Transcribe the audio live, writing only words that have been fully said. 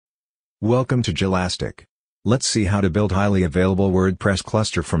Welcome to Jelastic. Let's see how to build highly available WordPress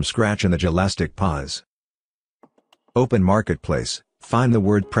cluster from scratch in the Jelastic POS. Open Marketplace, find the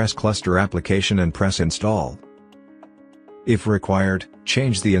WordPress cluster application and press Install. If required,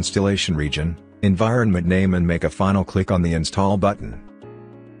 change the installation region, environment name and make a final click on the Install button.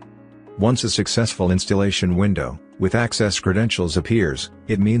 Once a successful installation window, with access credentials appears,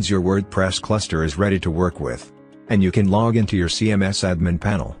 it means your WordPress cluster is ready to work with. And you can log into your CMS admin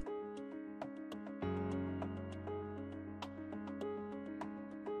panel.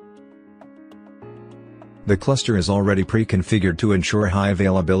 The cluster is already pre-configured to ensure high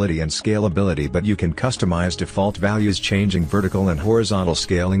availability and scalability, but you can customize default values changing vertical and horizontal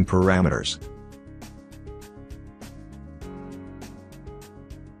scaling parameters.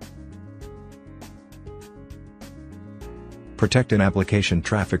 Protect an application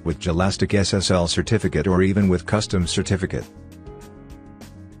traffic with Jelastic SSL certificate or even with custom certificate.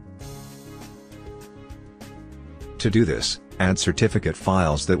 To do this, add certificate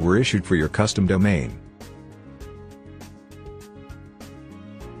files that were issued for your custom domain.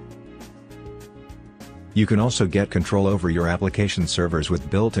 You can also get control over your application servers with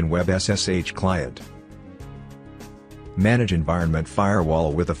built-in Web SSH client. Manage environment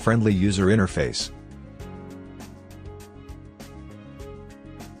firewall with a friendly user interface.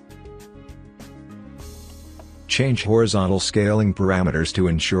 Change horizontal scaling parameters to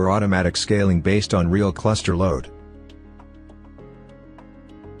ensure automatic scaling based on real cluster load.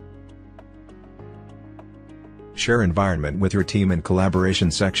 Share environment with your team in collaboration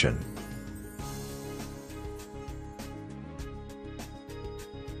section.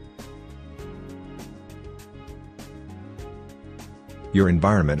 Your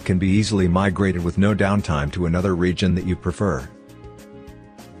environment can be easily migrated with no downtime to another region that you prefer.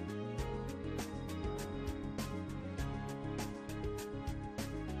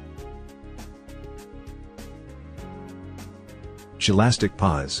 Jelastic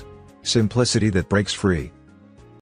POS. Simplicity that breaks free.